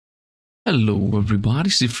Hello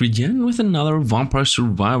everybody, Sifd again with another Vampire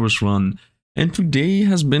Survivors run. And today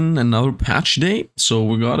has been another patch day, so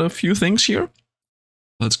we got a few things here.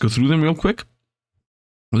 Let's go through them real quick.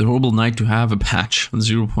 The horrible night to have a patch,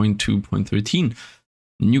 0.2.13.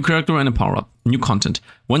 New character and a power-up, new content.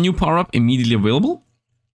 One new power-up immediately available.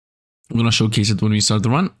 I'm gonna showcase it when we start the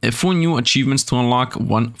run. 4 new achievements to unlock,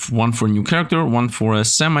 one for a new character, one for a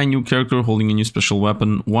semi-new character holding a new special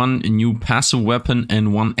weapon, one new passive weapon,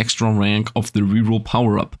 and 1 extra rank of the reroll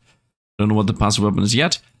power-up. Don't know what the passive weapon is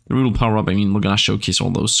yet. The reroll power-up, I mean, we're gonna showcase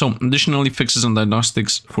all those. So, additionally, fixes on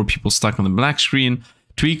diagnostics for people stuck on the black screen.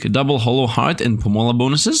 Tweak, double hollow heart and Pomola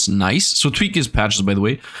bonuses, nice. So tweak is patches, by the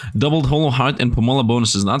way. Doubled hollow heart and Pomola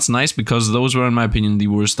bonuses, that's nice because those were, in my opinion, the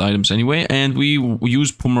worst items anyway. And we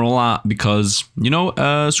use Pomola because, you know,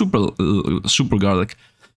 super garlic.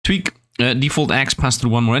 Tweak, default axe pass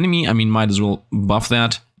through 1 more enemy. I mean, might as well buff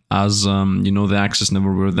that as, you know, the axes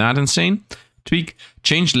never were that insane. Tweak,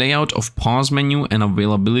 change layout of pause menu and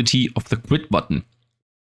availability of the quit button.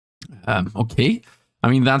 Okay. I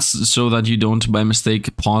mean, that's so that you don't, by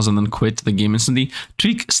mistake, pause and then quit the game instantly.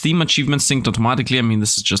 Tweak, Steam achievements synced automatically. I mean,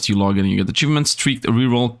 this is just you log in and you get achievements. Tweak, the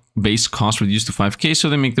reroll base cost reduced to 5k, so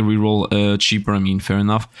they make the reroll cheaper. I mean, fair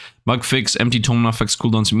enough. Bug fix, empty tome affects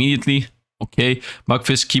cooldowns immediately. Okay. Bug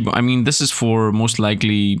fix, keyboard. I mean, this is for most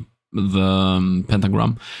likely the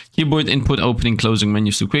pentagram. Keyboard input opening closing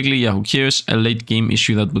menus too quickly. Yeah, who cares? A late game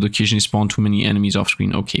issue that would occasionally spawn too many enemies off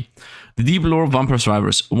screen. Okay. The deep lore of Vampire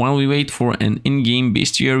Survivors. While we wait for an in-game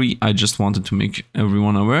bestiary, I just wanted to make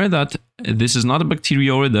everyone aware that this is not a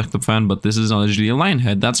bacteria or a ductop fan, but this is allegedly a lion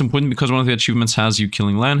head. That's important because one of the achievements has you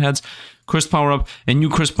killing lion heads. Cursed power-up, a new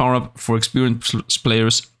cursed power-up for experienced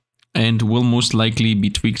players, and will most likely be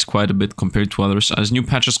tweaked quite a bit compared to others. As new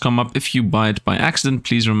patches come up, if you buy it by accident,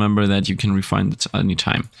 please remember that you can refine it at any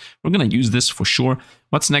time. We're gonna use this for sure.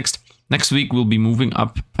 What's next? Next week, we'll be moving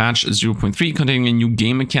up patch 0.3, containing a new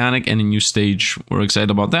game mechanic and a new stage. We're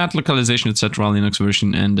excited about that, localization, etc., Linux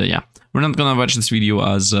version, and yeah. We're not gonna watch this video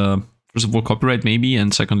as, first of all, copyright maybe,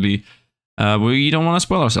 and secondly, we don't want to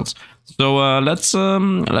spoil ourselves. So let's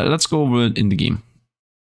go over it in the game.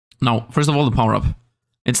 Now, first of all, the power-up.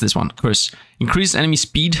 It's this one, Curse. Increase enemy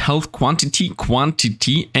speed, health,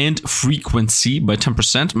 quantity, and frequency by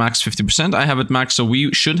 10%, max 50%. I have it max, so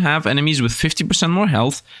we should have enemies with 50% more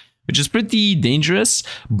health, which is pretty dangerous,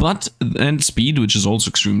 and speed, which is also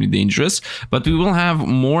extremely dangerous, but we will have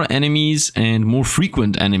more enemies and more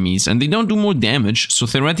frequent enemies, and they don't do more damage, so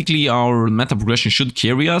theoretically our meta progression should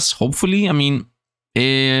carry us, hopefully. I mean,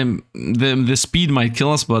 the speed might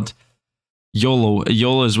kill us, but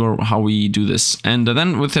YOLO is how we do this. And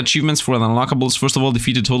then with achievements for the unlockables, first of all,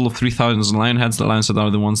 defeat a total of 3,000 lion heads. The lions that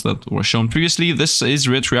are the ones that were shown previously. This is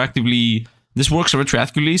retroactively, this works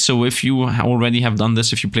retroactively, so if you already have done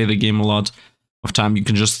this, if you play the game a lot of time, you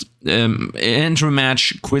can just enter a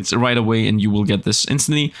match, quit right away, and you will get this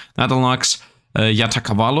instantly. That unlocks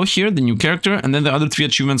Yatakavallo here, the new character, and then the other 3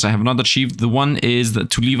 achievements I have not achieved. The one is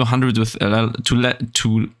to leave 100 with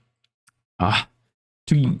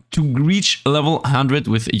to reach level 100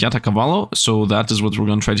 with Yatakavallo, so that is what we're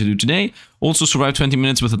going to try to do today. Also survive 20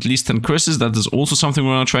 minutes with at least 10 curses, that is also something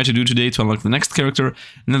we're going to try to do today to unlock the next character.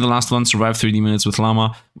 And then the last one, survive 30 minutes with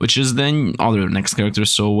Llama, which is then other next character,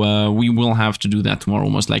 so we will have to do that tomorrow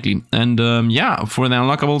most likely. And yeah, for the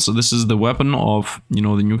unlockables, this is the weapon of, you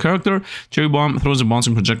know, the new character. Cherry Bomb throws a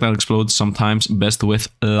bouncing projectile, explodes, sometimes best with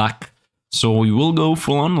luck. So we will go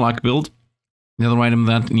full on luck build. The other item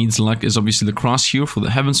that needs luck is obviously the cross here for the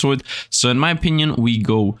Heaven Sword. So in my opinion, we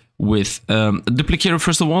go with a duplicator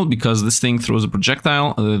first of all, because this thing throws a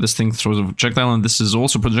projectile, and this is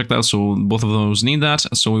also a projectile, so both of those need that.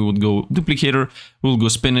 So we would go duplicator, we'll go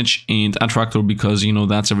spinach and attractor because, you know,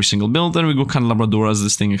 that's every single build. Then we go candelabrador as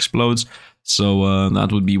this thing explodes. So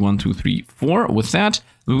that would be 1, 2, 3, 4. With that,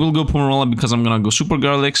 we will go Pomerola because I'm gonna go super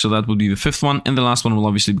garlic, so that would be the 5th one. And the last one will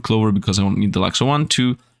obviously be clover because I won't need the luck. So 1,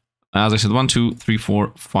 2. As I said, 1, 2, 3,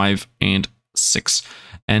 4, 5, and 6.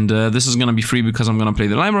 And this is going to be free because I'm going to play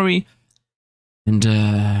the library. And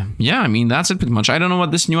yeah, I mean, that's it pretty much. I don't know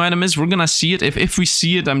what this new item is. We're going to see it. If we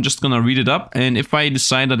see it, I'm just going to read it up. And if I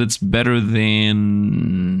decide that it's better than,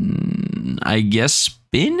 I guess,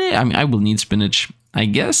 spinach. I mean, I will need spinach. I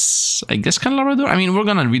guess candelabrador. I mean, we're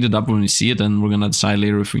going to read it up when we see it. And we're going to decide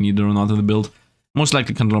later if we need it or not in the build. Most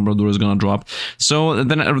likely candelabrador is going to drop. So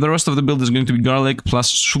then the rest of the build is going to be garlic plus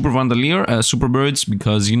super vandalier, super birds,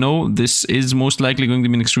 because, you know, this is most likely going to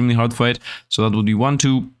be an extremely hard fight. So that would be 1,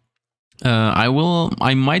 2.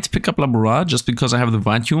 I might pick up labora just because I have the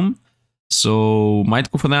vacuum. So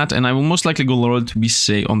might go for that, and I will most likely go Laurel to be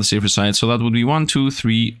on the safer side. So that would be 1, 2,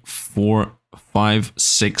 3, 4, 5,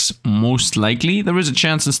 6, most likely. There is a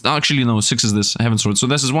chance. It's actually no, 6 is this. I haven't sorted. So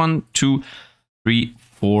this is 1, 2, 3,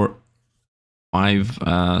 4,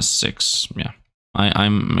 5, 6. Yeah,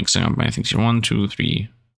 I'm mixing up my things here. 1, 2, 3,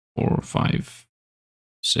 4, 5,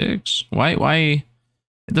 6. Why?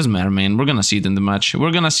 It doesn't matter, man. We're gonna see it in the match.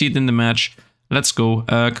 Let's go.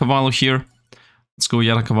 Cavallo here. Let's go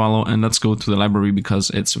Yara Cavallo, and let's go to the library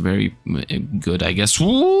because it's very good, I guess.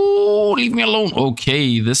 Ooh, leave me alone.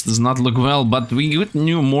 Okay, this does not look well, but we get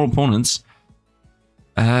more opponents.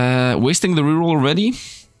 Wasting the reroll already.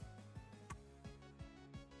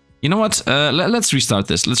 You know what? Let's restart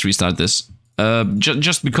this.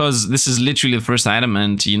 Just because this is literally the first item,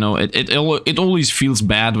 and you know it always feels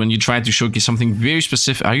bad when you try to showcase something very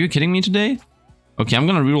specific. Are you kidding me today? Okay, I'm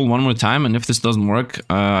gonna reroll one more time, and if this doesn't work,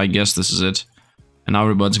 I guess this is it. And now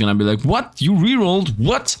everybody's gonna be like, "What? You rerolled?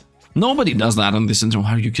 What? Nobody does that on this intro.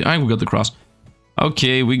 How are you kidding? We got the cross.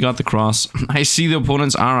 Okay, we got the cross. I see the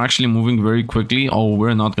opponents are actually moving very quickly. Oh,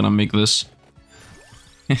 we're not gonna make this.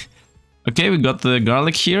 Okay, we got the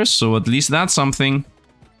garlic here, so at least that's something.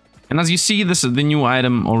 And as you see, the new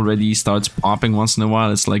item already starts popping once in a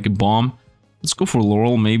while. It's like a bomb. Let's go for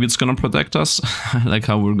Laurel. Maybe it's gonna protect us. I like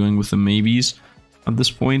how we're going with the maybes at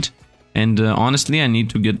this point. And honestly, I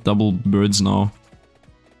need to get double birds now.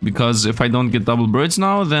 Because if I don't get double birds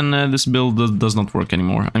now, then this build does not work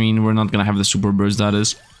anymore. I mean, we're not gonna have the super birds, that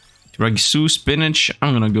is. Ragisu, spinach.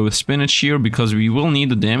 I'm gonna go with spinach here because we will need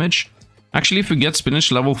the damage. Actually, if we get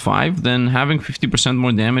spinach level 5, then having 50%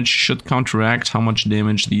 more damage should counteract how much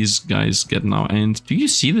damage these guys get now. And do you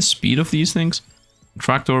see the speed of these things?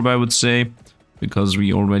 Tractor orb, I would say, because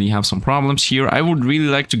we already have some problems here. I would really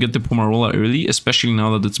like to get the Pomarola early, especially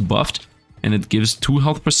now that it's buffed. And it gives 2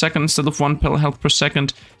 health per second instead of 1 health per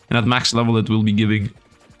second. And at max level it will be giving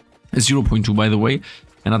 0.2 by the way.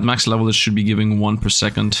 And at max level it should be giving 1 per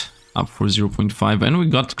second, up for 0.5. And we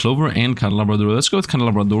got Clover and Candelabrador. Let's go with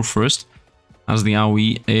Candelabrador first, as the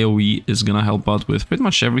AoE is gonna help out with pretty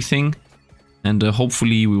much everything. And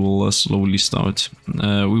hopefully we will slowly start.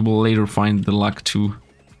 We will later find the luck too.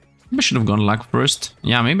 Maybe I should have gone luck first.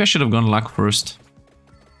 Yeah, maybe I should have gone luck first.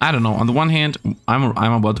 I don't know. On the one hand, I'm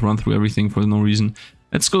about to run through everything for no reason.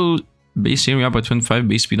 Let's go base area up by 25,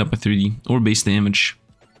 base speed up by 30, or base damage.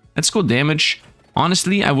 Let's go damage.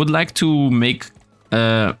 Honestly, I would like to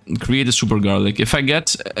create a super garlic. If I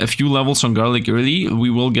get a few levels on garlic early, we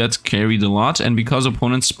will get carried a lot. And because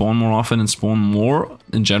opponents spawn more often and spawn more,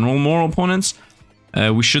 in general, more opponents,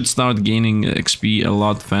 we should start gaining XP a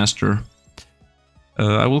lot faster.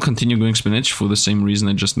 I will continue going spinach for the same reason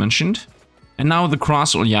I just mentioned. And now the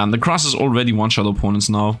cross, the crosses already one-shot opponents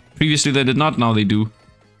now. Previously they did not, now they do.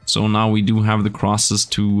 So now we do have the crosses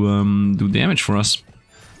to do damage for us.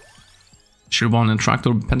 Xieroeh and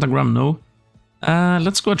Tractor Pentagram, no.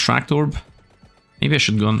 Let's go Attract Orb. Maybe I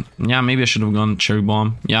should have gone Cherry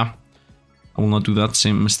Bomb. Yeah, I will not do that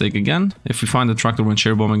same mistake again. If we find the Tractor and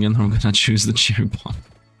Cherry Bomb again, I'm gonna choose the Cherry Bomb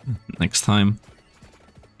next time.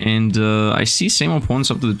 And I see same opponents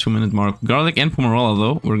up to the 2-minute mark. Garlic and Pomarola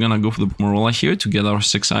though. We're gonna go for the Pomarola here to get our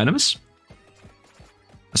 6 items.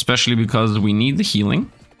 Especially because we need the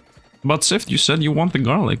healing. But Sifd, you said you want the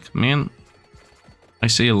garlic. Man, I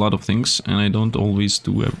say a lot of things and I don't always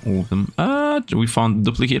do all of them. We found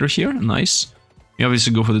the duplicator here. Nice. We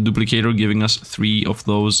obviously go for the duplicator, giving us 3 of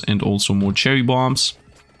those and also more cherry bombs.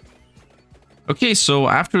 Okay, so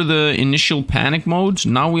after the initial panic mode,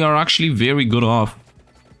 now we are actually very good off.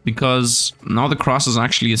 Because now the crosses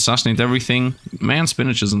actually assassinate everything. Man,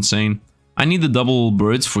 spinach is insane. I need the double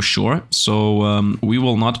birds for sure. So we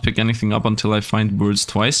will not pick anything up until I find birds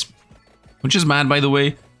twice. Which is bad, by the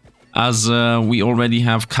way. As we already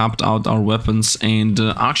have capped out our weapons. And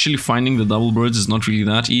actually finding the double birds is not really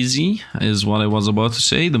that easy. Is what I was about to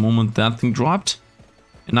say the moment that thing dropped.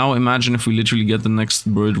 And now imagine if we literally get the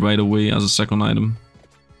next bird right away as a second item.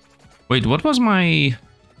 Wait, what was my...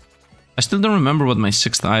 I still don't remember what my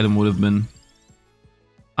 6th item would have been.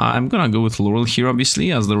 I'm gonna go with Laurel here,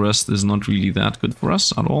 obviously, as the rest is not really that good for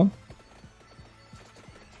us at all.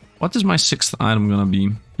 What is my 6th item gonna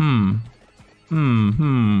be? I'm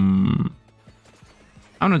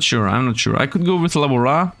not sure, I could go with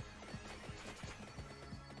Labora.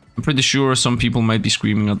 I'm pretty sure some people might be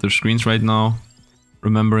screaming at their screens right now,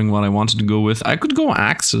 remembering what I wanted to go with. I could go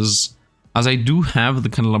Axes, as I do have the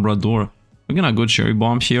Candelabrador. We're gonna go Cherry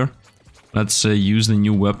Bomb here. Let's use the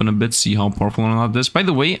new weapon a bit, see how powerful or not this. By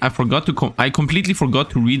the way, I completely forgot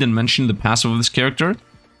to read and mention the passive of this character.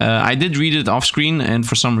 I did read it off screen, and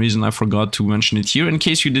for some reason I forgot to mention it here. In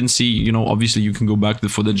case you didn't see, you know, obviously you can go back to the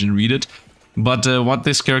footage and read it. But what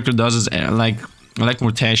this character does is, like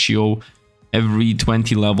Mortaccio, every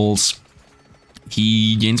 20 levels,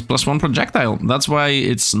 he gains +1 projectile. That's why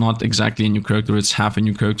it's not exactly a new character, it's half a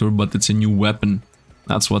new character, but it's a new weapon.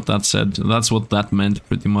 That's what that said. That's what that meant,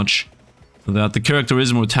 pretty much. That the character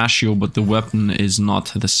is Mutashio, but the weapon is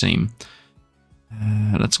not the same.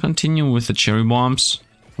 Let's continue with the cherry bombs.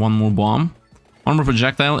 One more bomb. One more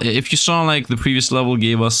projectile. If you saw, like, the previous level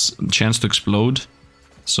gave us a chance to explode.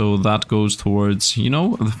 So that goes towards, you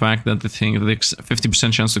know, the fact that the thing, the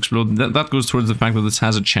 50% chance to explode. That goes towards the fact that this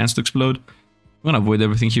has a chance to explode. I'm gonna avoid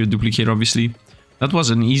everything here, duplicate, obviously. That was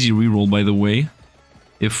an easy reroll, by the way,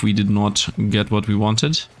 if we did not get what we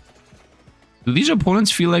wanted. Do these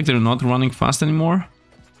opponents feel like they're not running fast anymore?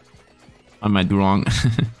 I might be wrong.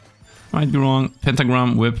 Might be wrong.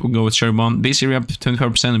 Pentagram, whip, we'll go with cherry bomb. Base area up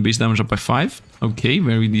 25% and base damage up by 5. Okay,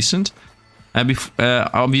 very decent.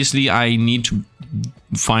 Obviously, I need to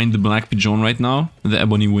find the black pigeon right now. The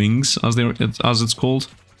ebony wings, as it's called.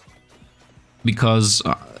 Because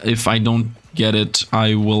if I don't get it,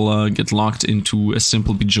 I will get locked into a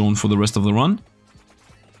simple pigeon for the rest of the run.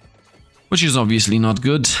 Which is obviously not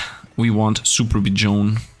good. We want super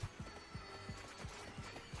pigeon.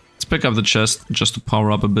 Let's pick up the chest just to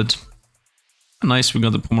power up a bit. Nice, we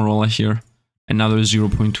got the Pomerola here. Another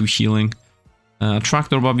 0.2 healing.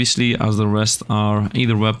 Tractor, obviously, as the rest are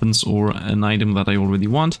either weapons or an item that I already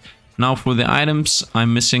want. Now for the items,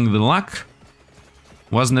 I'm missing the luck.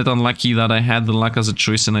 Wasn't it unlucky that I had the luck as a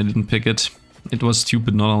choice and I didn't pick it? It was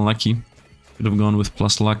stupid, not unlucky. Could have gone with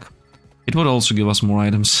plus luck. It would also give us more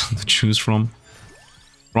items to choose from.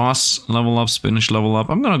 Cross, level up, spinach, level up.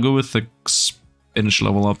 I'm gonna go with the spinach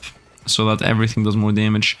level up, so that everything does more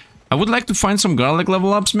damage. I would like to find some garlic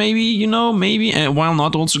level ups, maybe, you know, maybe, while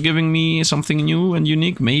not also giving me something new and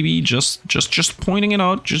unique. Maybe just pointing it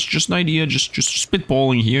out, just an idea, just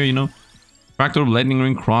spitballing here, you know. Tractor, lightning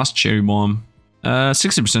ring, cross, cherry bomb.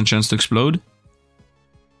 60% chance to explode.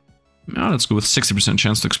 Now let's go with 60%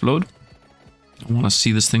 chance to explode. I want to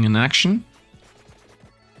see this thing in action.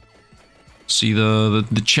 See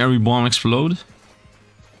the cherry bomb explode.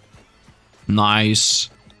 Nice.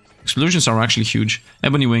 Explosions are actually huge.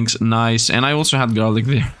 Ebony wings, nice. And I also had garlic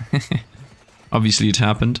there. Obviously it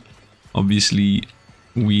happened. Obviously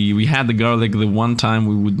we had the garlic the one time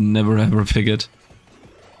we would never ever pick it.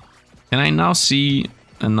 Can I now see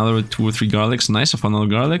another 2 or 3 garlics? Nice, I found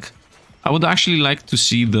another garlic. I would actually like to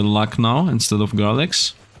see the luck now instead of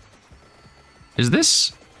garlics. Is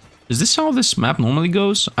this how this map normally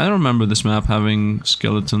goes? I don't remember this map having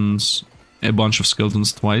skeletons, a bunch of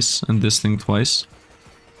skeletons twice, and this thing twice.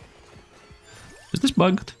 Is this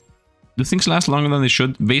bugged? Do things last longer than they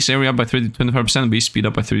should? Base area up by 25%, base speed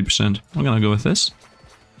up by 30%. I'm gonna go with this.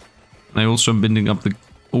 I also am bending up the...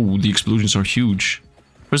 Oh, the explosions are huge.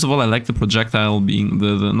 First of all, I like the projectile being...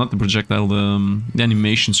 not the projectile, the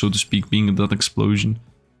animation, so to speak, being that explosion.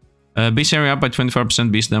 Base area up by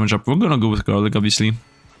 25%, base damage up. We're gonna go with garlic, obviously.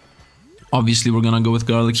 Obviously, we're gonna go with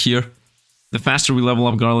garlic here. The faster we level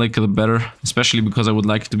up garlic, the better. Especially because I would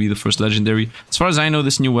like it to be the first legendary. As far as I know,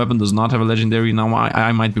 this new weapon does not have a legendary. Now,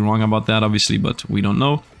 I might be wrong about that, obviously, but we don't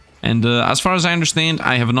know. And as far as I understand,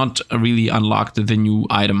 I have not really unlocked the new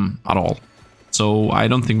item at all. So, I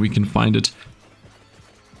don't think we can find it.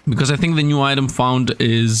 Because I think the new item found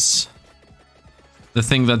is the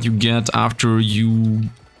thing that you get after you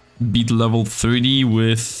beat level 30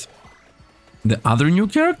 with the other new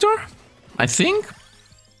character, I think.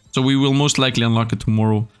 So we will most likely unlock it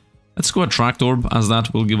tomorrow. Let's go attract orb, as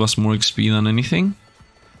that will give us more XP than anything.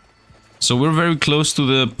 So we're very close to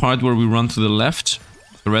the part where we run to the left.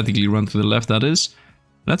 Theoretically run to the left, that is.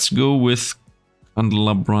 Let's go with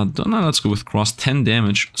Candelabra. No, let's go with cross. 10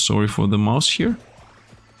 damage. Sorry for the mouse here.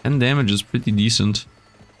 10 damage is pretty decent.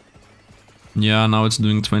 Yeah, now it's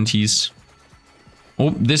doing 20s. Oh,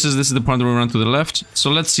 this is the part where we run to the left.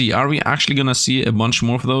 So let's see, are we actually gonna see a bunch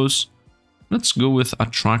more of those? Let's go with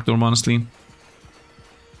Attractor, honestly.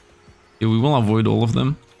 Yeah, we will avoid all of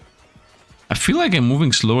them. I feel like I'm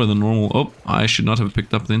moving slower than normal. Oh, I should not have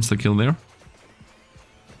picked up the insta-kill there.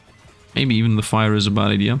 Maybe even the fire is a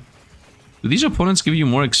bad idea. Do these opponents give you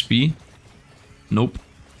more XP? Nope.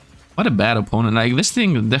 What a bad opponent. Like, this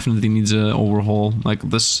thing definitely needs an overhaul. Like,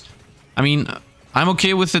 this... I mean, I'm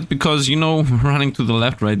okay with it because, you know, we're running to the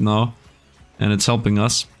left right now. And it's helping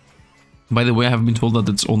us. By the way, I have been told that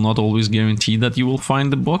it's not always guaranteed that you will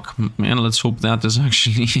find the book. Man, let's hope that is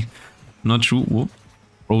actually not true. Whoop.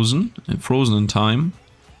 Frozen. Frozen in time.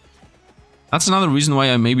 That's another reason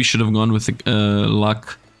why I maybe should have gone with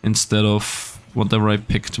luck instead of whatever I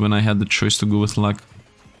picked when I had the choice to go with luck.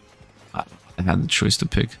 I had the choice to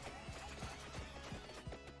pick.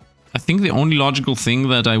 I think the only logical thing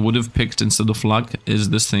that I would have picked instead of luck is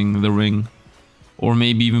this thing, the ring. Or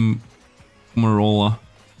maybe even Pomerola.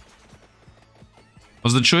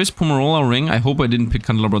 Was the choice Pomerola ring? I hope I didn't pick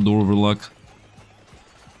Candelabra door over luck.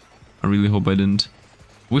 I really hope I didn't.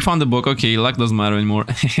 We found the book. Okay, luck doesn't matter anymore.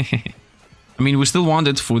 I mean, we still want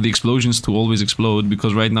it for the explosions to always explode,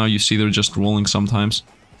 because right now you see they're just rolling sometimes.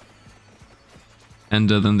 And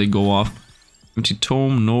then they go off. Empty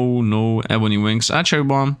Tome, no. Ebony Wings. Cherry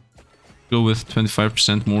Bomb. Go with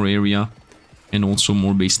 25% more area. And also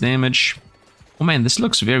more base damage. Oh man, this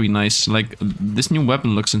looks very nice. Like, this new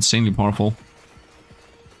weapon looks insanely powerful.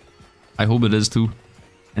 I hope it is too.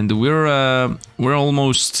 And we're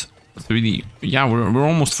almost 3D. Yeah, we're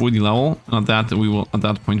almost 40 level. At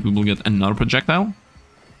that point we will get another projectile.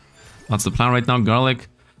 That's the plan right now. Garlic.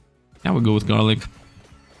 Yeah, we'll go with garlic.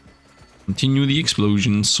 Continue the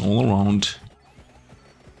explosions all around.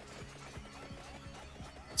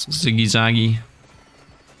 Ziggy zaggy.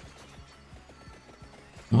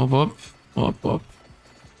 Up.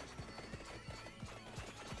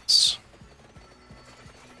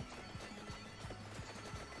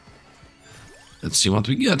 Let's see what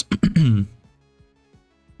we get.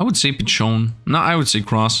 I would say Pichon. No, I would say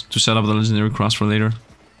Cross to set up the legendary Cross for later.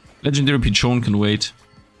 Legendary Pichon can wait.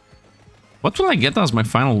 What will I get as my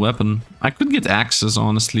final weapon? I could get axes,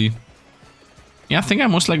 honestly. Yeah, I think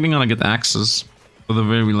I'm most likely gonna get axes for the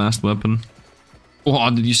very last weapon. Oh,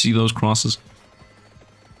 did you see those crosses?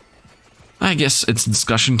 I guess it's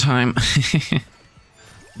discussion time. Wait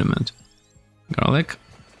a minute. Garlic.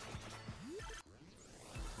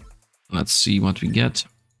 Let's see what we get.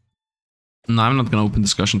 No, I'm not gonna open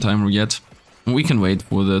discussion timer yet. We can wait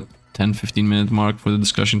for the 10-15 minute mark for the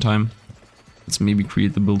discussion time. Let's maybe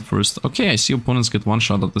create the build first. Okay, I see opponents get one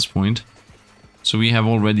shot at this point. So we have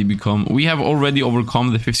already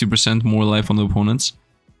overcome the 50% more life on the opponents.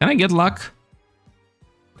 Can I get luck?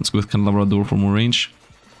 Let's go with Candelabra door for more range.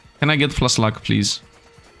 Can I get plus luck, please?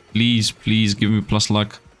 Please give me plus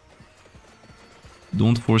luck.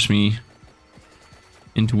 Don't force me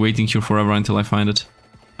into waiting here forever until I find it.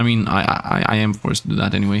 I mean, I am forced to do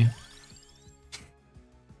that anyway.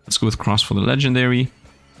 Let's go with Cross for the legendary.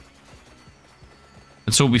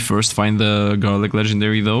 Let's hope we first find the garlic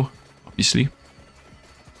legendary though, obviously.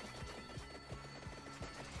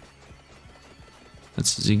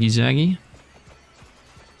 That's Ziggy Zaggy.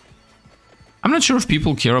 I'm not sure if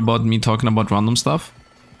people care about me talking about random stuff,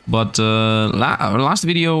 but last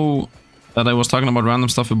video that I was talking about random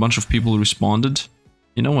stuff, a bunch of people responded.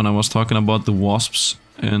 You know, when I was talking about the wasps,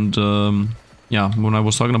 and yeah, when I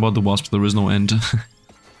was talking about the wasps, there is no end.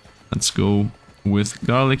 Let's go with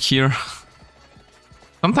garlic here.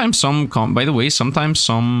 Sometimes sometimes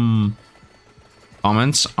some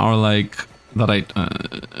comments are like that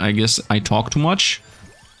I guess I talk too much.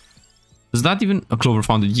 Does that even... A Clover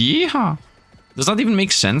found it. Yeah! Does that even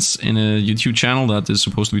make sense in a YouTube channel that is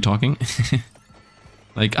supposed to be talking?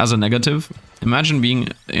 Like, as a negative? Imagine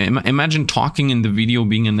talking in the video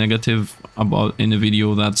being a negative in a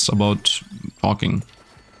video that's about talking.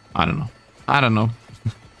 I don't know. I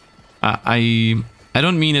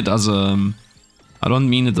don't mean it as a... I don't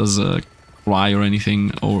mean it as a cry or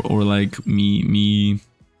anything, or like me,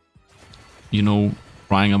 you know,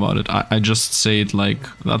 crying about it. I just say it like,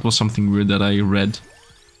 that was something weird that I read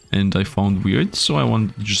and I found weird, so I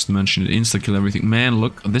wanted to just mention it. Insta-kill everything. Man,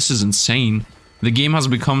 look, this is insane. The game has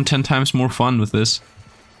become 10 times more fun with this.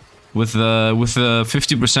 With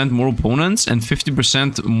 50% more opponents and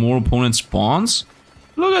 50% more opponent spawns.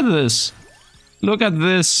 Look at this. Look at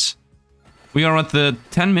this. We are at the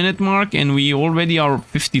 10-minute mark and we already are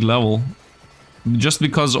 50 level. Just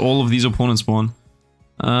because all of these opponents spawn.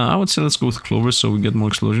 I would say let's go with Clover so we get more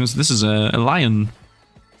explosions. This is a lion.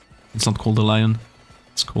 It's not called a lion.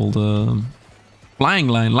 It's called a flying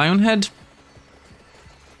lion. Lion head?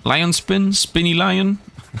 Lion spin? Spinny lion?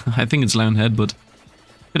 I think it's lion head, but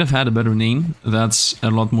could have had a better name. That's a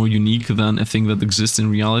lot more unique than a thing that exists in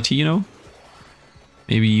reality, you know?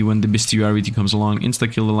 Maybe when the bestiarity comes along,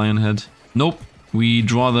 insta-kill the lion head. Nope, we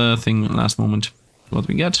draw the thing last moment. What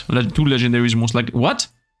we get? 2 legendaries most likely. What?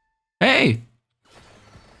 Hey!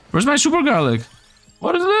 Where's my super garlic?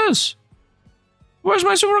 What is this? Where's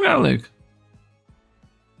my super garlic?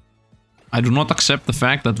 I do not accept the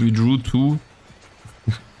fact that we drew 2.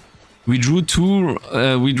 We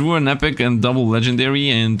drew an epic and double legendary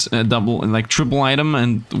and double and like triple item,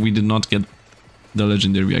 and we did not get the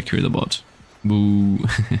legendary I cared about. Boo.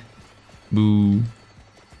 Boo.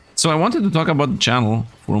 So I wanted to talk about the channel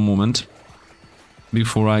for a moment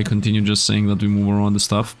before I continue just saying that we move around the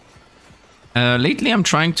stuff. Lately I'm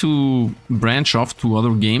trying to branch off to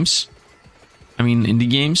other games. I mean, indie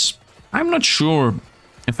games. I'm not sure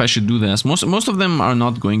if I should do this. Most of them are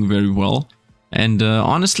not going very well. And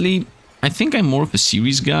honestly, I think I'm more of a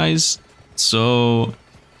series, guys. So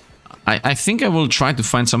I think I will try to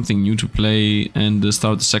find something new to play and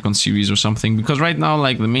start the second series or something. Because right now,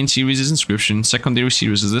 like, the main series is Inscription, secondary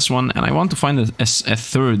series is this one, and I want to find a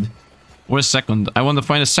third or a second. I want to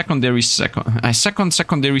find a secondary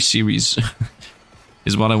secondary series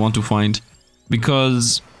is what I want to find.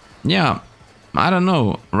 Because, yeah, I don't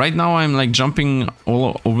know. Right now I'm like jumping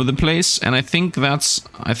all over the place, and I think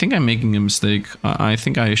I'm making a mistake. I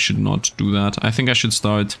think I should not do that. I think I should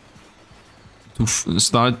start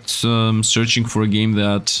searching for a game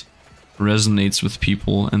that resonates with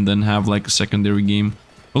people and then have like a secondary game.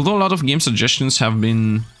 Although a lot of game suggestions have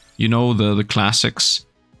been, you know, the classics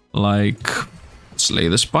like Slay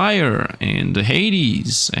the Spire and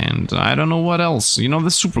Hades and I don't know what else, you know,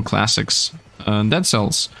 the super classics, Dead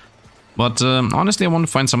Cells. But honestly, I want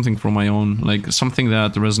to find something for my own, like something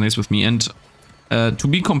that resonates with me. And to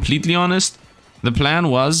be completely honest, the plan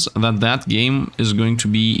was that game is going to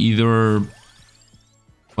be either,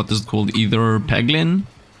 what is it called, either Peglin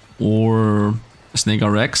or Snake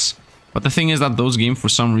RX. But the thing is that those games, for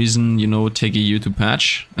some reason, you know, take a year to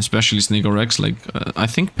patch, especially Snake RX. Like, I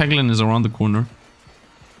think Peglin is around the corner.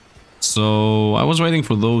 So I was waiting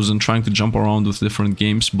for those and trying to jump around with different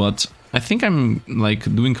games, but I think I'm like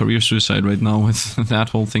doing career suicide right now with that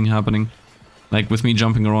whole thing happening. Like with me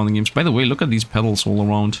jumping around in games. By the way, look at these pedals all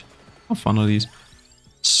around. How fun are these?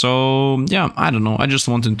 So yeah, I don't know. I just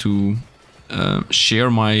wanted to share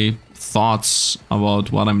my thoughts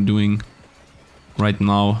about what I'm doing right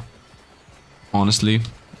now. Honestly,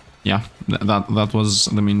 yeah, that was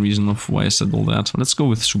the main reason of why I said all that. Let's go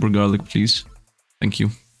with Super Garlic, please. Thank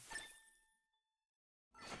you.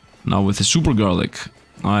 Now with the Super Garlic,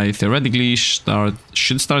 I theoretically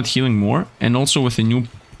should start healing more, and also with the new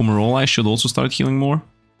Pomerol, I should also start healing more.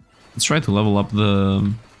 Let's try to level up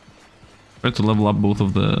the... both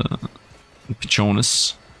of the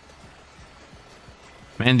Pichones.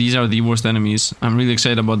 Man, these are the worst enemies. I'm really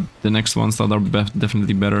excited about the next ones that are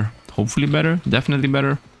definitely better. Hopefully better, definitely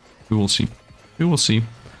better. We will see. We will see.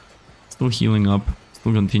 Still healing up,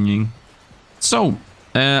 still continuing. So,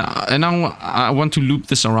 and now I want to loop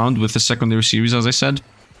this around with the secondary series, as I said.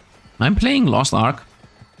 I'm playing Lost Ark.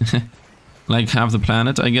 Like half the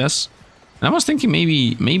planet, I guess. And I was thinking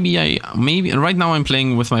maybe right now I'm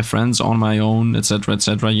playing with my friends on my own, etc,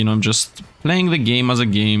 etc. You know, I'm just playing the game as a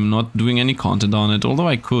game, not doing any content on it, although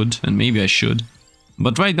I could, and maybe I should.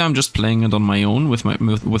 But right now I'm just playing it on my own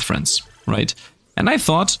with friends, right? And I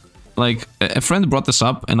thought, like, a friend brought this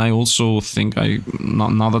up, and I also think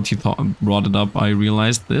now that he brought it up, I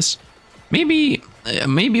realized this. Maybe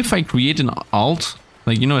if I create an alt,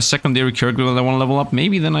 like, you know, a secondary character that I want to level up,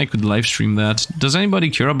 maybe then I could live stream that. Does anybody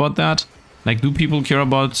care about that? Like, do people care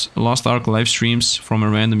about Lost Ark live streams from a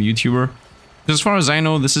random YouTuber? Because as far as I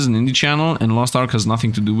know, this is an indie channel, and Lost Ark has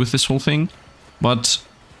nothing to do with this whole thing. But,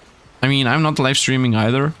 I mean, I'm not live streaming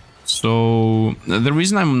either. So, the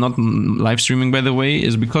reason I'm not live streaming, by the way,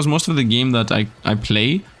 is because most of the game that I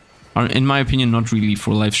play are, in my opinion, not really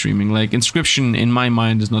for live streaming. Like, Inscription, in my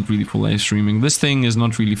mind, is not really for live streaming. This thing is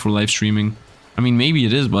not really for live streaming. I mean, maybe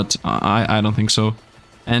it is, but I don't think so.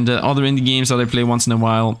 And other indie games that I play once in a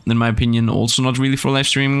while, in my opinion, also not really for live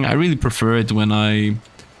streaming. I really prefer it when I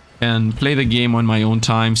can play the game on my own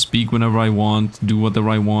time, speak whenever I want, do whatever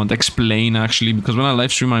I want, explain, actually, because when I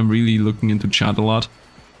live stream, I'm really looking into chat a lot.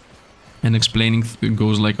 And explaining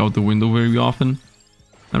goes like out the window very often.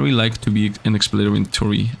 I really like to be an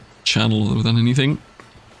explanatory channel rather than anything.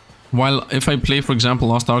 While if I play, for example,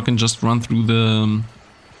 Lost Ark and just run through the...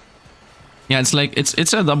 Yeah, it's like,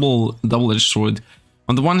 it's a double-edged sword.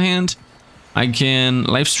 On the one hand, I can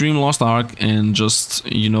live stream Lost Ark and just,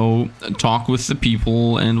 you know, talk with the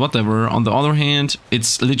people and whatever. On the other hand,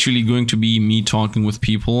 it's literally going to be me talking with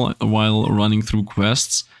people while running through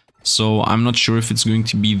quests. So I'm not sure if it's going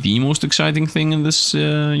to be the most exciting thing in this,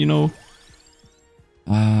 you know.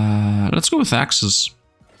 Let's go with axes.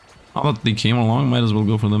 Now that they came along, might as well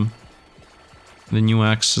go for them. The new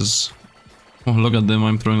axes. Oh, look at them,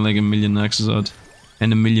 I'm throwing like a million axes out.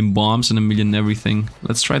 And a million bombs and a million everything.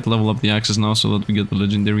 Let's try to level up the axes now so that we get the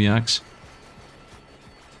legendary axe.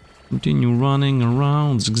 Continue running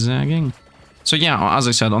around, zigzagging. So yeah, as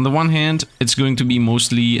I said, on the one hand, it's going to be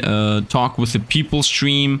mostly talk with the people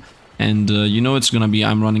stream. And you know, it's gonna be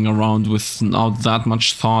I'm running around without that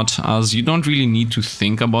much thought, as you don't really need to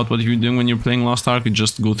think about what you're doing when you're playing Lost Ark. You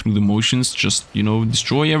just go through the motions, just, you know,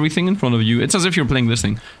 destroy everything in front of you. It's as if you're playing this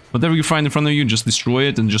thing. Whatever you find in front of you, just destroy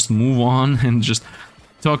it and just move on and just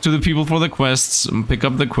talk to the people for the quests, pick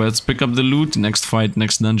up the quests, pick up the loot, next fight,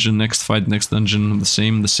 next dungeon, next fight, next dungeon, the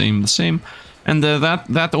same. And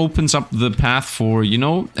that opens up the path for, you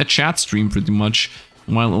know, a chat stream pretty much,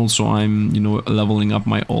 while also I'm, you know, leveling up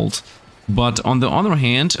my ult. But on the other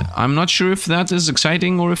hand, I'm not sure if that is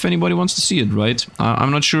exciting or if anybody wants to see it, right?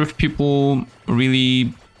 I'm not sure if people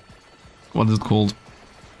really... what is it called?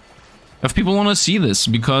 If people want to see this,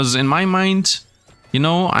 because in my mind, you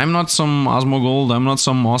know, I'm not some Osmogold, I'm not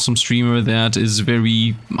some awesome streamer that is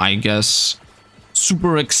very, I guess,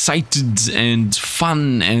 super excited and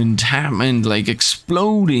fun and like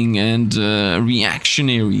exploding and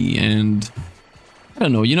reactionary and... I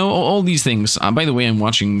don't know, you know, all these things. By the way, I'm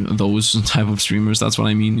watching those type of streamers, that's what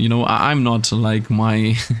I mean. You know, I'm not like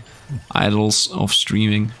my idols of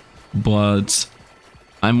streaming, but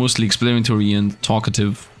I'm mostly explanatory and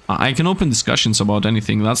talkative. I can open discussions about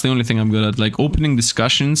anything, that's the only thing I'm good at. Like opening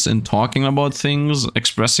discussions and talking about things,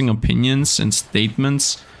 expressing opinions and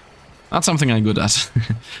statements. That's something I'm good at.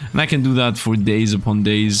 And I can do that for days upon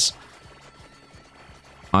days.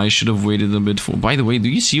 I should have waited a bit for... By the way, do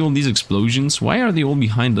you see all these explosions? Why are they all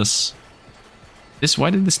behind us? Why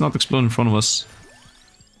did this not explode in front of us?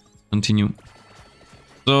 Continue.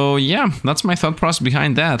 So yeah, that's my thought process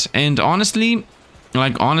behind that. And honestly,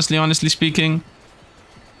 like honestly speaking,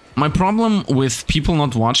 my problem with people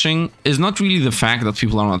not watching is not really the fact that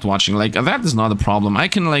people are not watching. Like, that is not a problem. I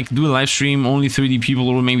can, like, do a live stream, only 30 people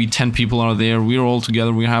or maybe 10 people are there. We're all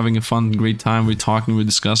together, we're having a fun, great time, we're talking, we're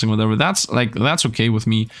discussing, whatever. That's, like, that's okay with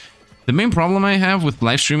me. The main problem I have with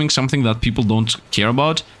live streaming, something that people don't care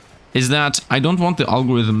about, is that I don't want the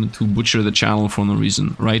algorithm to butcher the channel for no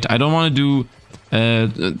reason, right? I don't want to do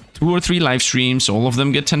 2 or 3 live streams, all of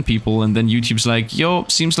them get 10 people, and then YouTube's like, yo,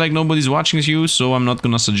 seems like nobody's watching you, so I'm not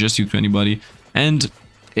gonna suggest you to anybody. And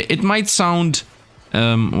it might sound,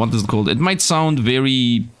 what is it called? It might sound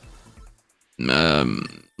very,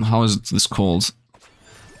 how is this called?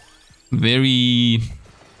 Very,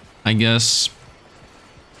 I guess,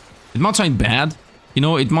 it might sound bad. You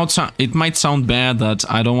know, it might sound bad that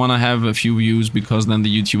I don't want to have a few views because then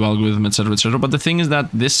the YouTube algorithm, etc, etc. But the thing is that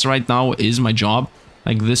this right now is my job.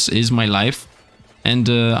 Like, this is my life. And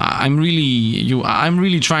I'm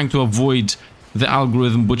really trying to avoid the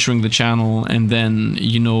algorithm butchering the channel, and then,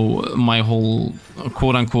 you know, my whole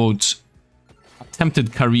quote-unquote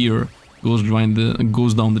attempted career goes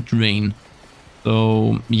down the drain.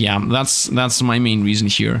 So, yeah, that's my main reason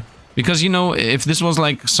here. Because, you know, if this was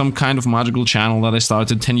like some kind of magical channel that I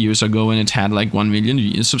started 10 years ago and it had like 1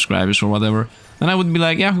 million subscribers or whatever, then I would be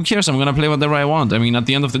like, yeah, who cares? I'm gonna play whatever I want. I mean, at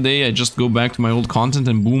the end of the day, I just go back to my old content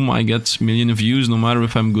and boom, I get million views, no matter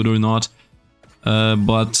if I'm good or not.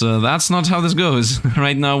 But that's not how this goes.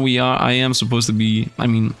 Right now, I am supposed to be, I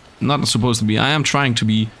mean, not supposed to be, I am trying to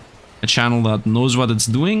be a channel that knows what it's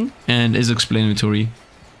doing and is explanatory.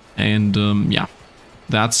 And yeah.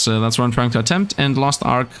 That's what I'm trying to attempt, and Lost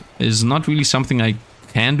Ark is not really something I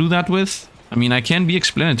can do that with. I mean, I can be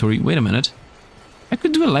explanatory. Wait a minute. I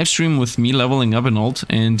could do a live stream with me leveling up in ult,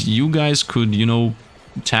 and you guys could, you know,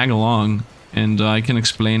 tag along, and I can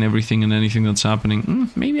explain everything and anything that's happening.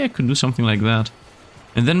 Maybe I could do something like that.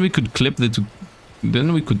 And then we could clip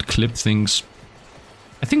things.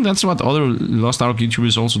 I think that's what other Lost Ark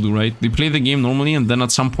YouTubers also do, right? They play the game normally, and then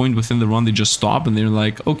at some point within the run they just stop and they're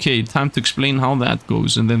like, okay, time to explain how that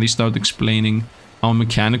goes. And then they start explaining how a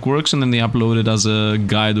mechanic works, and then they upload it as a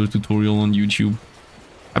guide or tutorial on YouTube.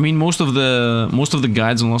 I mean, most of the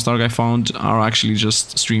guides on Lost Ark I found are actually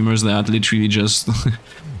just streamers that literally just,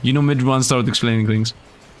 you know, mid-run start explaining things.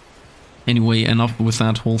 Anyway, enough with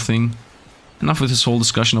that whole thing. Enough with this whole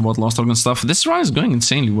discussion about Lost Ark and stuff. This run is going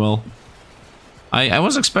insanely well. I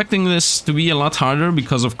was expecting this to be a lot harder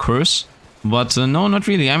because of Curse, but no, not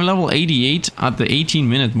really. I'm level 88 at the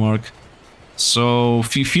 18-minute mark. So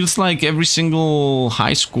feels like every single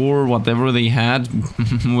high score, whatever they had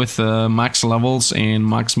with max levels and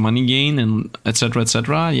max money gain and etc,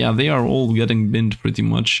 etc, yeah, they are all getting binned pretty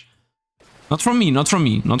much. Not from me, not from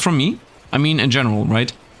me, not from me. I mean, in general,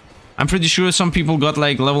 right? I'm pretty sure some people got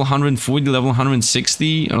like level 140, level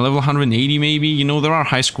 160, or level 180 maybe. You know, there are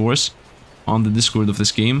high scores on the Discord of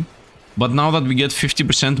this game. But now that we get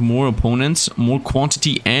 50% more opponents, more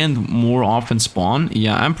quantity and more often spawn,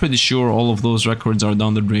 yeah, I'm pretty sure all of those records are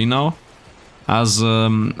down the drain now. As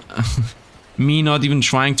me not even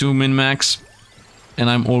trying to min-max, and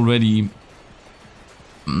I'm already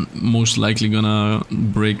most likely gonna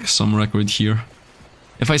break some record here.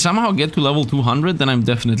 If I somehow get to level 200, then I'm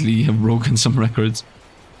definitely have broken some records.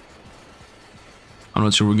 I'm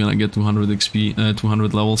not sure we're gonna get 200 XP,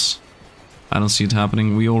 200 levels. I don't see it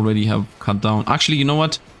happening. We already have cut down. Actually, you know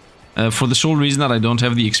what? For the sole reason that I don't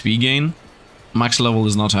have the XP gain. Max level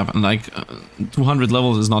is not happening. Like, 200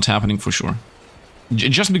 levels is not happening for sure.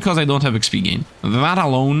 Just because I don't have XP gain. That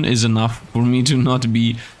alone is enough for me to not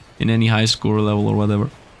be in any high score level or whatever.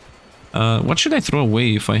 What should I throw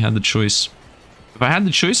away if I had the choice? If I had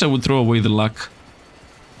the choice, I would throw away the luck.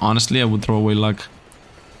 Honestly, I would throw away luck.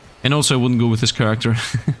 And also, I wouldn't go with this character.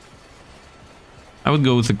 I would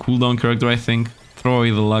go with the cooldown character, I think. Throw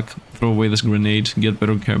away the luck. Throw away this grenade.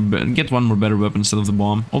 Get one more better weapon instead of the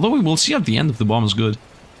bomb. Although we will see at the end if the bomb is good.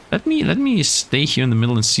 Let me stay here in the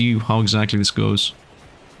middle and see how exactly this goes.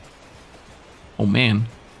 Oh man.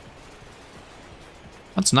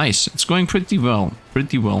 That's nice. It's going pretty well.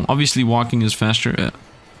 Pretty well. Obviously walking is faster.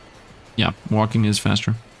 Yeah, walking is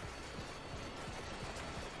faster.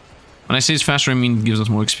 When I say it's faster, I mean it gives us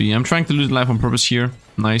more XP. I'm trying to lose life on purpose here.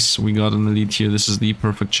 Nice, we got an elite here. This is the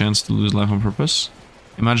perfect chance to lose life on purpose.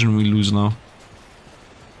 Imagine we lose now.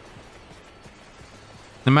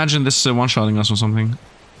 Imagine this one-shotting us or something.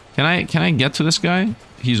 Can I get to this guy?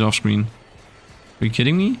 He's off screen. Are you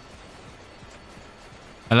kidding me?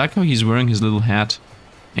 I like how he's wearing his little hat.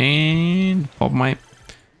 And pop my...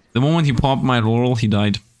 The moment he popped my laurel, he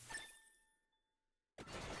died.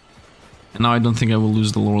 And now I don't think I will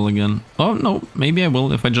lose the laurel again. Oh, no, maybe I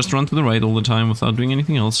will if I just run to the right all the time without doing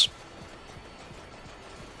anything else.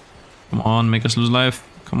 Come on, make us lose life.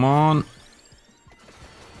 Come on.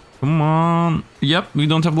 Come on. Yep, we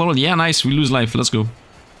don't have laurel. Yeah, nice, we lose life. Let's go.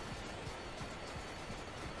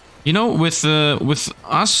 You know, with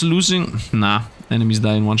us losing... Nah, enemies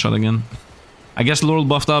die in one shot again. I guess laurel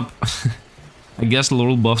buffed up. I guess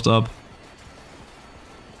laurel buffed up.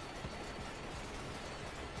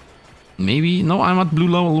 Maybe... No, I'm at blue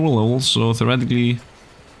level, so theoretically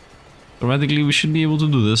we should be able to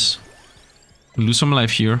do this. Lose some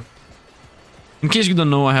life here. In case you don't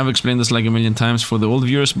know, I have explained this like a million times for the old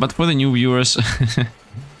viewers, but for the new viewers...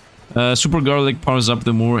 Super Garlic powers up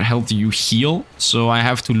the more health you heal, so I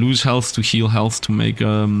have to lose health to heal health to make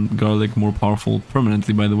Garlic more powerful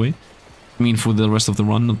permanently, by the way. I mean for the rest of the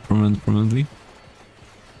run, not permanently.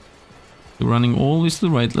 We're running always to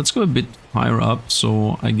the right. Let's go a bit higher up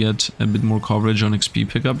so I get a bit more coverage on XP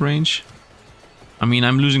pickup range. I mean,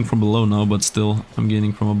 I'm losing from below now, but still, I'm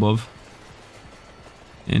gaining from above.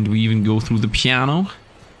 And we even go through the piano.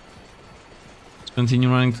 Let's continue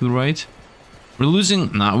running to the right. We're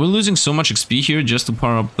losing so much XP here just to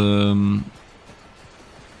power up the...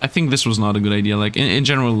 I think this was not a good idea. Like, in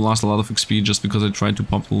general, we lost a lot of XP just because I tried to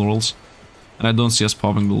pop the laurels. And I don't see us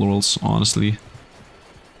popping the laurels, honestly.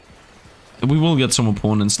 We will get some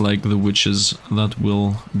opponents like the witches that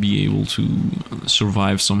will be able to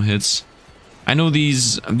survive some hits. I know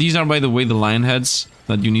these are, by the way, the lion heads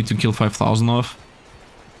that you need to kill 5,000 of.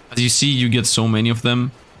 As you see, you get so many of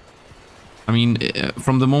them. I mean,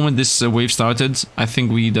 from the moment this wave started, I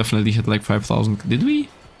think we definitely hit like 5,000. Did we?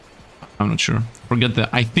 I'm not sure. Forget that.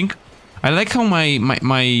 I think I like how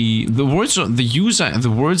the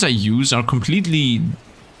words I use are completely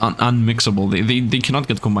unmixable. They cannot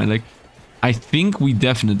get combined. Like, I think we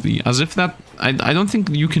definitely, as if that I don't think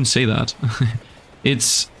you can say that.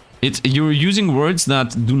 it's you're using words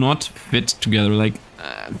that do not fit together. Like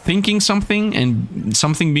thinking something and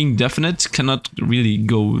something being definite cannot really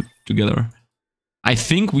go together. I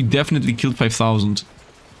think we definitely killed 5,000.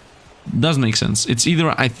 Does make sense. It's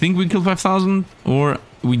either I think we killed 5,000 or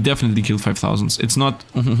we definitely killed 5,000. It's not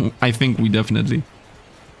I think we definitely.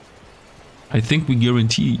 I think we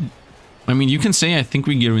guarantee. I mean, you can say I think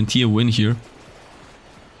we guarantee a win here.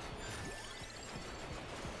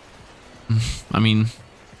 I mean,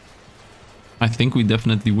 I think we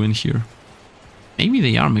definitely win here. Maybe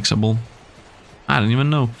they are mixable. I don't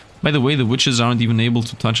even know. By the way, the witches aren't even able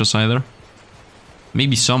to touch us either.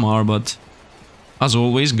 Maybe some are, but as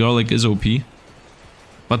always, Garlic is OP.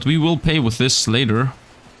 But we will pay with this later.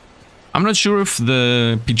 I'm not sure if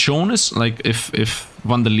the Pichon is, like, if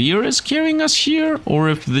Vandalier is carrying us here, or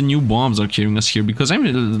if the new bombs are carrying us here, because I'm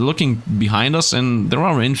looking behind us and there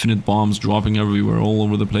are infinite bombs dropping everywhere, all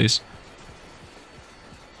over the place.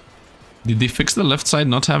 Did they fix the left side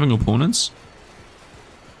not having opponents?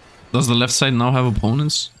 Does the left side now have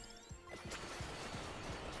opponents?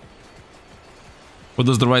 Or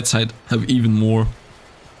does the right side have even more?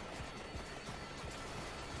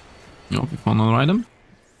 Oh, we found another item.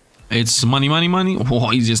 It's money, money, money.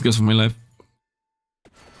 Oh, easiest guess of my life.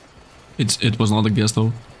 It was not a guess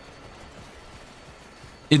though.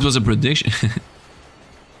 It was a prediction.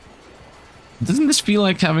 Doesn't this feel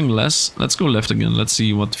like having less? Let's go left again. Let's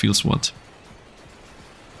see what feels what.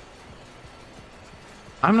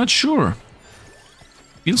 I'm not sure.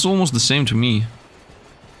 Feels almost the same to me.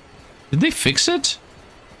 Did they fix it?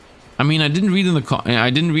 I mean, I didn't read in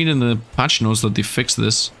the patch notes that they fixed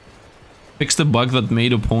this. Fixed the bug that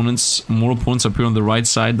made more opponents appear on the right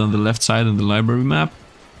side than the left side in the library map.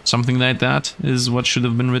 Something like that is what should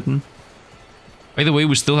have been written. By the way,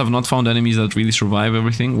 we still have not found enemies that really survive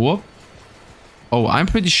everything. Whoop. Oh, I'm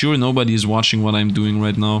pretty sure nobody is watching what I'm doing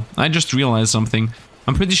right now. I just realized something.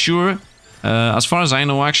 I'm pretty sure, as far as I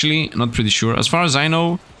know actually, not pretty sure, as far as I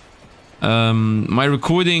know, my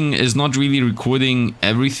recording is not really recording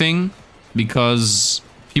everything, because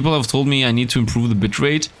people have told me I need to improve the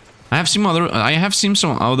bitrate. I have seen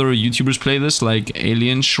some other YouTubers play this, like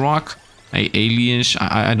Alien Shrock.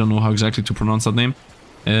 I don't know how exactly to pronounce that name.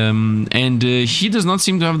 And he does not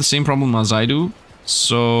seem to have the same problem as I do.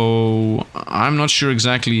 So I'm not sure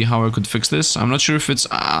exactly how I could fix this. I'm not sure if it's...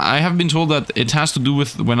 I have been told that it has to do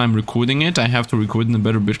with when I'm recording it. I have to record in a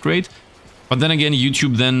better bitrate. But then again,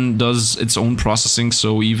 YouTube then does its own processing.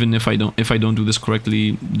 So even if I don't do this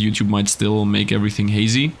correctly, YouTube might still make everything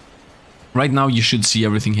hazy. Right now you should see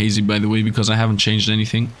everything hazy, by the way, because I haven't changed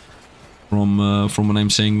anything from when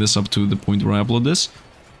I'm saying this up to the point where I upload this.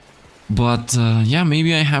 But yeah,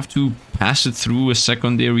 maybe I have to pass it through a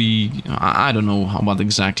secondary... I don't know what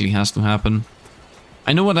exactly has to happen.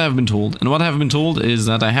 I know what I have been told, and what I have been told is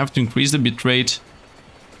that I have to increase the bitrate,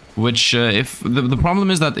 which if the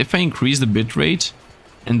problem is that if I increase the bitrate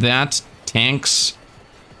and that tanks...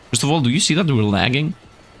 First of all, do you see that we're lagging?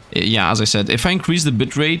 Yeah, as I said, if I increase the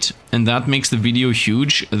bitrate and that makes the video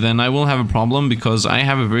huge, then I will have a problem because I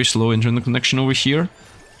have a very slow internet connection over here.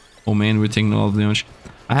 Oh man, we're taking a lot of damage.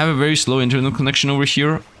 I have a very slow internet connection over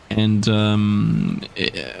here, and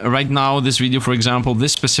right now this video, for example,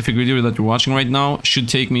 this specific video that you're watching right now should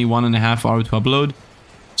take me 1.5 hours to upload.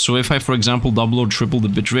 So if I, for example, double or triple the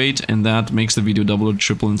bitrate and that makes the video double or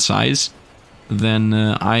triple in size, then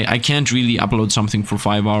I can't really upload something for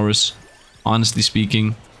 5 hours, honestly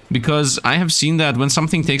speaking. Because I have seen that when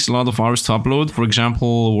something takes a lot of hours to upload, for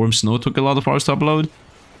example, Warm Snow took a lot of hours to upload.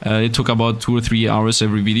 It took about 2 or 3 hours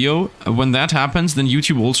every video. When that happens, then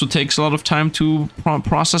YouTube also takes a lot of time to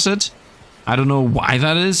process it. I don't know why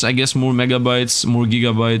that is. I guess more megabytes, more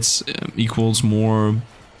gigabytes equals more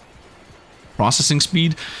processing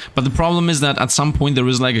speed. But the problem is that at some point there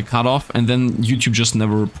is like a cutoff, and then YouTube just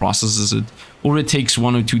never processes it. Or it takes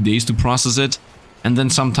 1 or 2 days to process it. And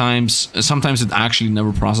then sometimes it actually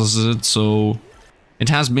never processes it, so it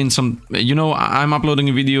has been some... You know, I'm uploading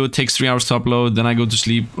a video, it takes 3 hours to upload, then I go to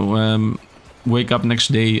sleep, wake up next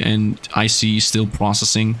day, and I see still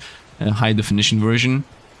processing a high definition version.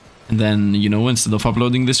 And then, you know, instead of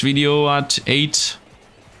uploading this video at 8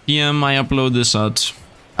 PM, I upload this at,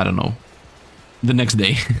 I don't know, the next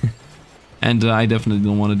day. And I definitely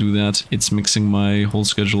don't want to do that. It's mixing my whole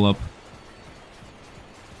schedule up.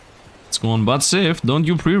 Let's go on, but Sifd, don't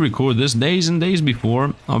you pre-record this days and days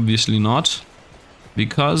before? Obviously not,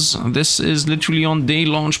 because this is literally on day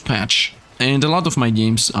launch patch. And a lot of my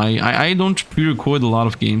games, I don't pre-record a lot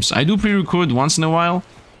of games. I do pre-record once in a while,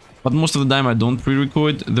 but most of the time I don't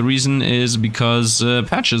pre-record. The reason is because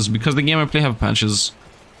patches, because the game I play have patches.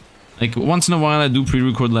 Like once in a while I do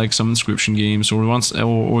pre-record like some Inscription games, or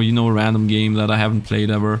or you know, a random game that I haven't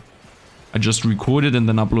played ever. I just record it and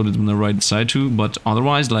then upload it when I right decide to, but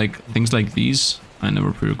otherwise, like, things like these, I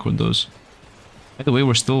never pre-record those. By the way,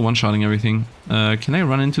 we're still one-shotting everything. Can I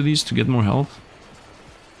run into these to get more health?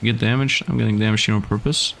 Get damaged? I'm getting damaged here on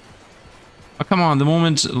purpose. Oh, come on, the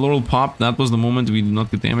moment Laurel popped, that was the moment we did not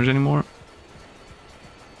get damaged anymore.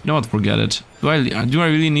 You know what, forget it. Do I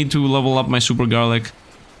really need to level up my super garlic?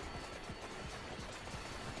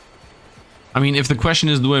 I mean, if the question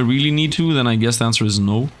is, do I really need to, then I guess the answer is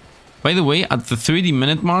no. By the way, at the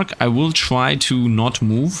 30-minute mark, I will try to not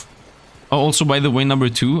move. Oh, also, by the way, number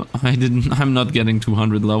 2, I'm not getting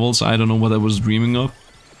 200 levels. I don't know what I was dreaming of.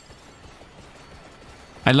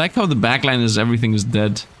 I like how the backline is everything is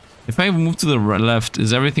dead. If I move to the left,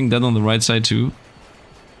 is everything dead on the right side too?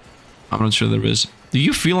 I'm not sure there is. Do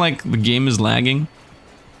you feel like the game is lagging?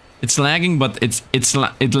 It's lagging, but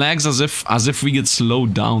it lags as if we get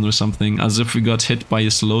slowed down or something, as if we got hit by a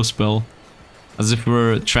slow spell. As if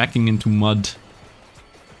we're tracking into mud.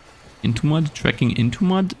 Into mud? Tracking into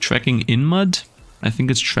mud? Tracking in mud? I think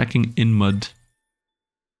it's tracking in mud.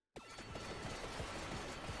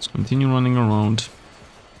 Let's continue running around.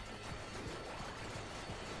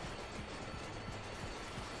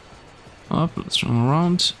 Up, let's run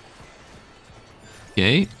around.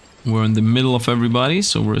 Okay, we're in the middle of everybody,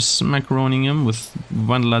 so we're smackaroning him with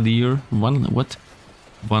Vandalier.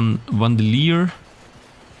 Vandalier.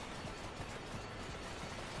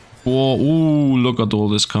 Whoa, ooh, look at all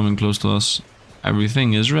this coming close to us.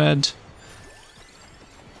 Everything is red.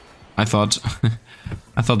 I thought...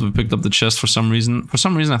 I thought we picked up the chest for some reason. For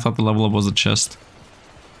some reason I thought the level up was the chest.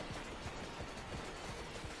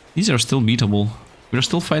 These are still beatable. We're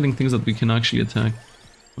still fighting things that we can actually attack.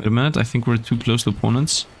 Wait a minute, I think we're too close to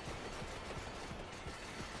opponents.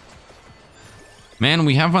 Man,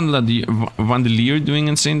 we have Vandalier doing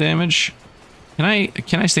insane damage. Can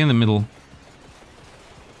I stay in the middle?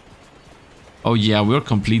 Oh yeah, we're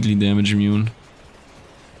completely damage immune.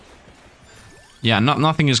 Yeah,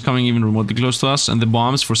 nothing is coming even remotely close to us, and the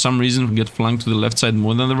bombs for some reason get flung to the left side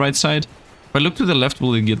more than the right side. If I look to the left,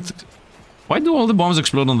 will it get... Why do all the bombs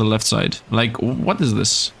explode on the left side? Like, what is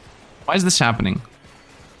this? Why is this happening?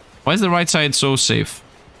 Why is the right side so safe?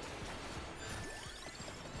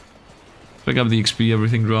 Pick up the XP,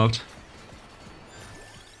 everything dropped.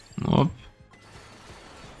 Oh.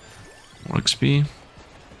 More XP.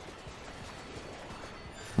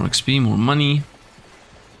 More XP, more money.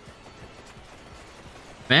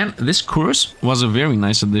 Man, this curse was a very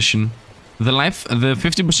nice addition. The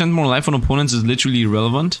 50% more life on opponents is literally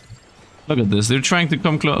irrelevant. Look at this, they're trying to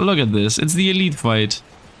come close. Look at this, it's the elite fight.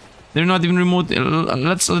 They're not even remote.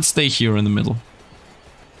 Let's stay here in the middle.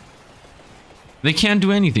 They can't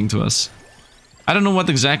do anything to us. I don't know what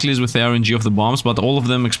exactly is with the RNG of the bombs, but all of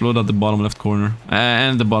them explode at the bottom left corner.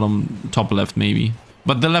 And the bottom top left, maybe.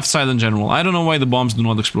 But the left side in general. I don't know why the bombs do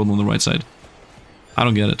not explode on the right side. I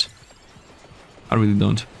don't get it. I really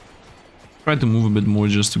don't. Try to move a bit more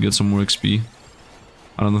just to get some more XP.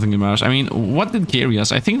 I don't think it matters. I mean, what did carry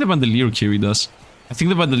us? I think the Vandalier carried us. I think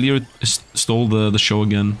the Vandalier stole the show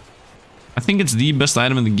again. I think it's the best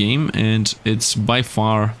item in the game, and it's by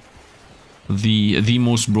far the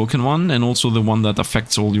most broken one, and also the one that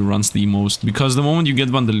affects all your runs the most. Because the moment you get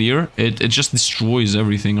Vandalier, it just destroys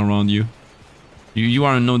everything around you. You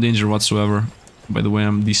are in no danger whatsoever. By the way,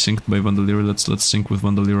 I'm desynced by Vandalier. Let's sync with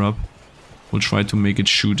Vandalier up. We'll try to make it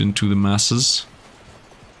shoot into the masses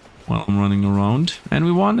while I'm running around. And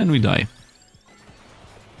we won, and we die.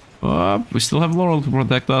 We still have Laurel to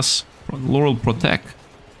protect us. Laurel protect.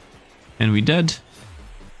 And we dead.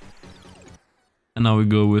 And now we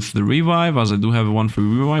go with the revive, as I do have one for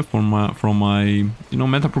revive from my you know,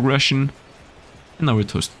 meta progression. And now we're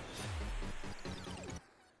toast.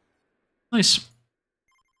 Nice.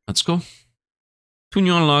 Let's go. 2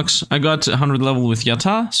 new unlocks. I got 100 level with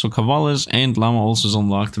Yata, so Cavales and Llama also is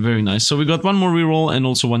unlocked. Very nice. So we got 1 more reroll and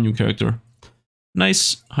also 1 new character.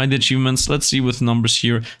 Nice. Hide achievements. Let's see with numbers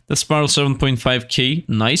here. That Spiral 7.5k.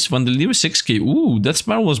 Nice. Vandalier 6k. Ooh, that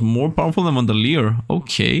Spiral was more powerful than Vandalier.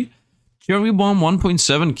 Okay. Cherry Bomb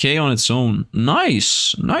 1.7k on its own.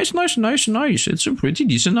 Nice. Nice, nice, nice, nice. It's a pretty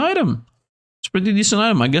decent item. It's a pretty decent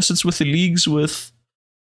item. I guess it's with the leagues with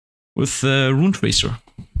Rune Tracer.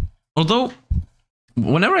 Although,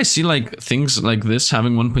 whenever I see like things like this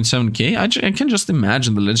having 1.7k, I can just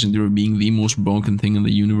imagine the Legendary being the most broken thing in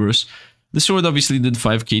the universe. The sword obviously did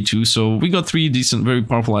 5k too, so we got 3 decent, very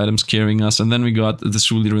powerful items carrying us, and then we got the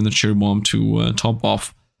Soul Leader and the Cherry Bomb to top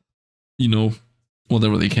off, you know,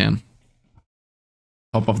 whatever they can.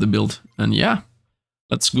 Top off the build. And yeah,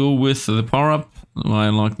 let's go with the power-up. I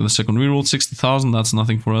unlocked the second reroll, 60,000, that's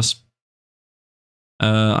nothing for us.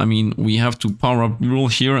 I mean, we have to power up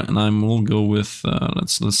reroll here, and we'll go with,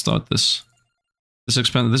 let's start this. This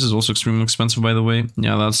is also extremely expensive, by the way.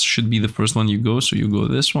 Yeah, that should be the first one you go. So you go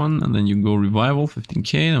this one, and then you go revival,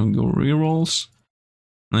 15k, then we go rerolls.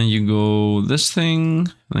 Then you go this thing,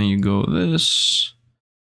 then you go this.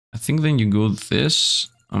 I think then you go this.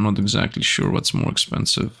 I'm not exactly sure what's more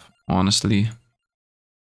expensive, honestly.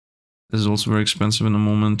 This is also very expensive in a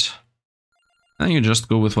moment. Then you just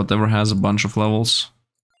go with whatever has a bunch of levels.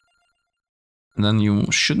 And then you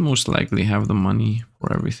should most likely have the money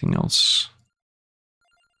for everything else.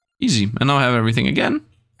 Easy. And now I have everything again.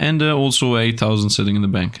 And also 8,000 sitting in the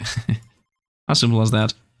bank. As simple as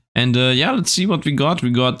that. And yeah, let's see what we got. We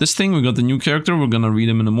got this thing. We got the new character. We're gonna read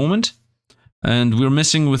him in a moment. And we're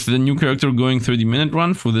missing with the new character going 30-minute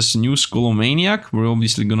run for this new Skullomaniac. We're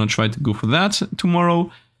obviously gonna try to go for that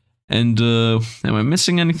tomorrow. And am I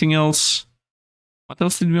missing anything else? What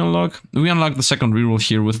else did we unlock? We unlocked the second reroll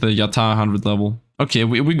here with the Yata 100 level. Okay,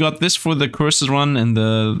 we got this for the Curses run and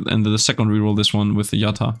the second reroll, this one with the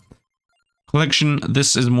Yata. Collection,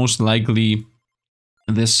 this is most likely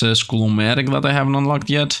this Skullomaniac that I haven't unlocked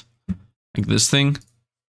yet. Like this thing.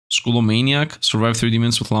 Skullomaniac, survive 30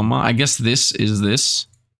 minutes with Llama. I guess this is this.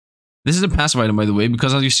 This is a passive item, by the way,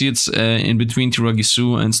 because as you see, it's in between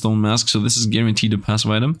Tiragisu and Stone Mask, so this is guaranteed a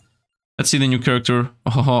passive item. Let's see the new character.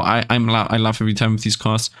 Oh, I laugh every time with these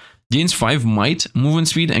costs. Gains 5 might, movement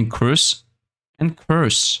speed, and curse. And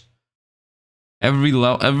curse.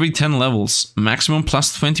 Every 10 levels, maximum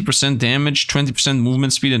plus 20% damage, 20%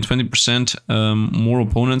 movement speed, and 20% more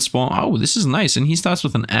opponent spawn. Oh, this is nice. And he starts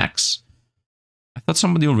with an axe. I thought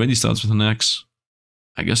somebody already starts with an axe.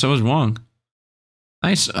 I guess I was wrong.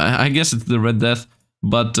 Nice. I guess it's the Red Death.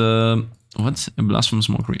 But, what? A Blasphemous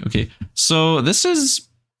Mockery. Okay. So, this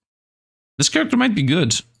character might be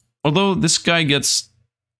good. Although, this guy gets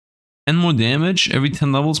 10 more damage every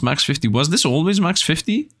 10 levels, max 50. Was this always max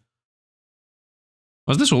 50?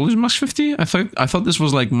 Was this always max 50? I thought this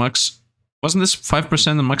was like max... Wasn't this 5%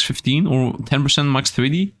 and max 15? Or 10% max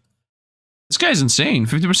 30? This guy is insane.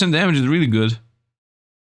 50% damage is really good.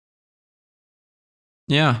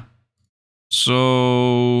 Yeah.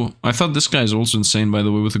 So... I thought this guy is also insane, by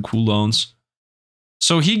the way, with the cooldowns.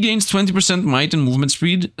 So he gains 20% might and movement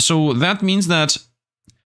speed. So that means that,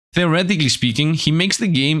 theoretically speaking, he makes the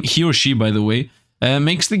game... He or she, by the way,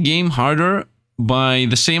 makes the game harder by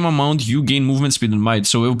the same amount you gain movement speed and might.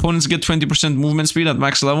 So if opponents get 20% movement speed at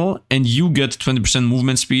max level, and you get 20%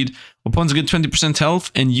 movement speed, opponents get 20% health,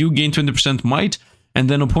 and you gain 20% might, and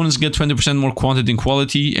then opponents get 20% more quantity and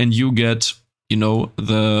quality, and you get, you know,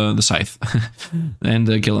 the scythe, and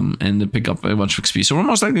kill him, and pick up a bunch of XP. So we're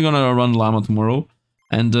most likely gonna run Llama tomorrow,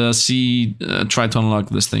 and try to unlock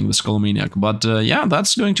this thing, the Skullmaniac. But yeah,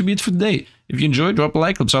 that's going to be it for today. If you enjoyed, drop a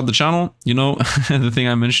like, helps out the channel. You know, the thing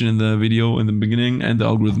I mentioned in the video in the beginning, and the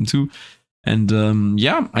algorithm too. And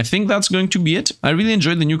yeah, I think that's going to be it. I really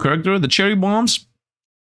enjoyed the new character. The cherry bombs,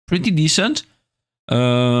 pretty decent.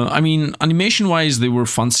 I mean, animation-wise, they were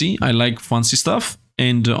fancy. I like fancy stuff.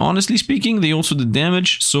 And honestly speaking, they also did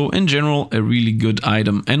damage. So in general, a really good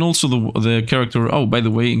item. And also the character, oh, by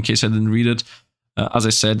the way, in case I didn't read it, as I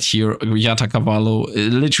said here, Yata Cavallo,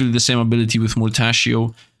 literally the same ability with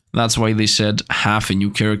Mortaccio. That's why they said half a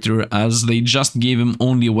new character, as they just gave him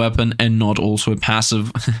only a weapon and not also a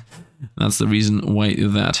passive. That's the reason why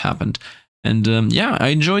that happened. And yeah, I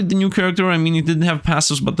enjoyed the new character. I mean, it didn't have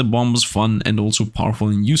passives, but the bomb was fun and also powerful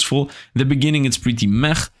and useful. In the beginning, it's pretty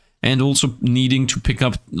meh, and also needing to pick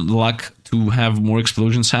up luck to have more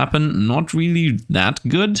explosions happen. Not really that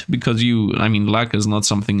good, because I mean, luck is not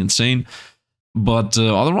something insane. But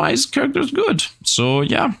otherwise, character is good. So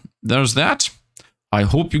yeah, there's that. I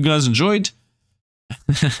hope you guys enjoyed.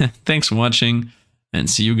 Thanks for watching, and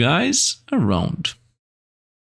see you guys around.